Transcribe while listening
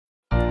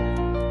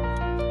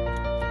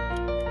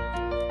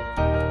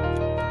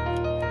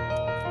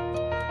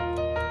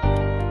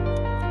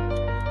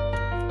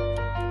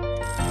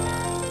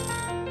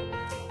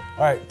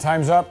right,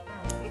 time's up.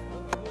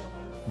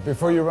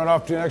 Before you run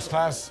off to your next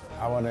class,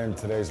 I want to end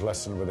today's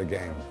lesson with a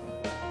game.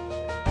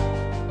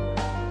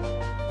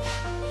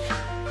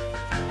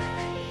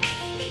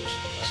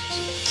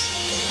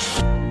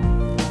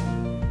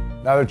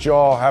 Now that you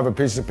all have a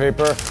piece of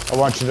paper, I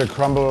want you to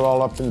crumble it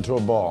all up into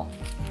a ball.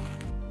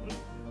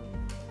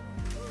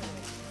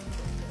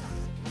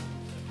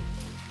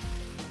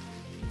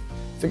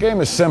 The game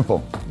is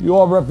simple. You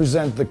all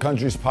represent the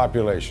country's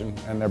population,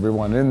 and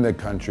everyone in the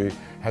country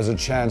has a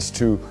chance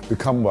to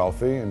become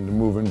wealthy and to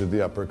move into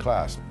the upper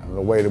class. And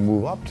the way to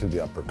move up to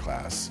the upper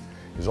class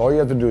is all you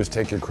have to do is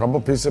take your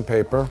crumbled piece of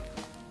paper,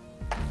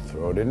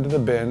 throw it into the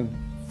bin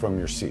from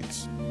your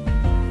seats.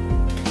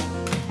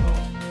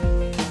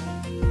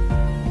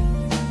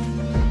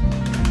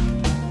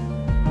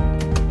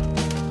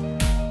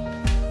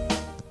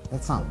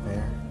 That's not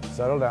fair.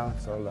 Settle down,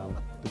 settle down.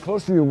 The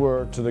closer you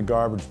were to the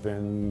garbage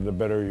bin, the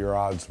better your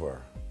odds were.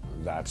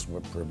 That's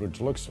what privilege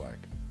looks like.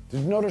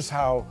 Did you notice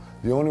how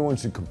the only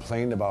ones who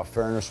complained about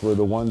fairness were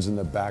the ones in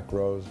the back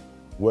rows?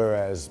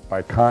 Whereas,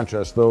 by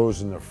contrast,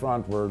 those in the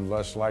front were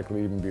less likely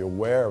to even be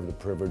aware of the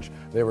privilege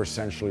they were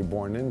essentially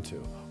born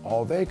into.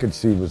 All they could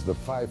see was the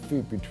 5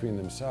 feet between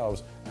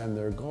themselves and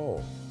their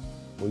goal.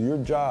 Well, your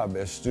job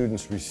as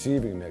students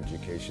receiving an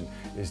education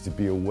is to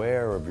be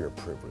aware of your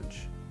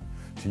privilege,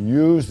 to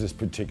use this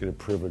particular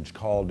privilege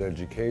called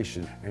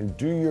education and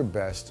do your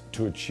best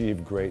to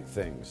achieve great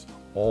things,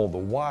 all the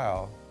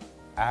while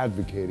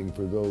advocating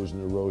for those in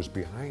the rows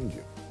behind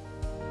you.